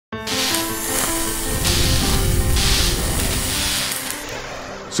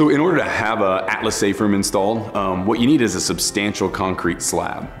So in order to have a Atlas Safe Room installed, what you need is a substantial concrete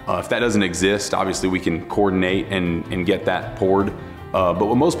slab. If that doesn't exist, obviously we can coordinate and get that poured. But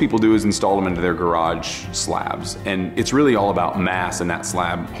what most people do is install them into their garage slabs. And it's really all about mass and that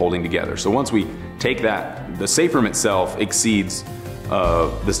slab holding together. So once we take that, the safe room itself exceeds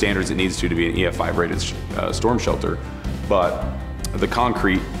the standards it needs to be an EF5 rated storm shelter. But the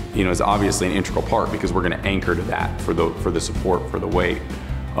concrete, is obviously an integral part because we're going to anchor to that for the support for the weight.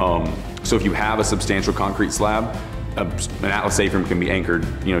 So if you have a substantial concrete slab, an Atlas Safe Room can be anchored,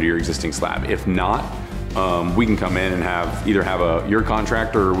 to your existing slab. If not, we can come in and either have your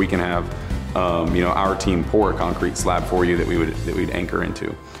contractor, or we can have, our team pour a concrete slab for you that we'd anchor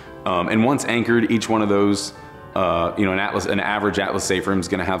into. And once anchored, each one of those, an average Atlas Safe Room is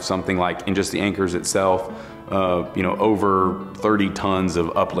going to have something like, in just the anchors itself, over 30 tons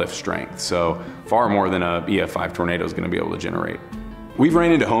of uplift strength. So far more than a EF5 Tornado is going to be able to generate. We've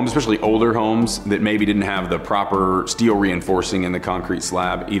ran into homes, especially older homes, that maybe didn't have the proper steel reinforcing in the concrete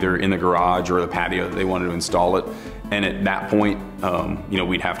slab, either in the garage or the patio that they wanted to install it. And at that point,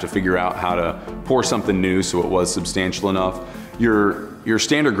 we'd have to figure out how to pour something new so it was substantial enough. Your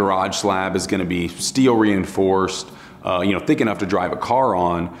standard garage slab is going to be steel reinforced, thick enough to drive a car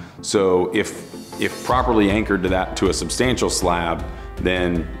on. So if properly anchored to a substantial slab,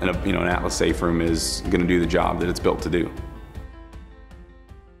 then an Atlas Safe Room is going to do the job that it's built to do.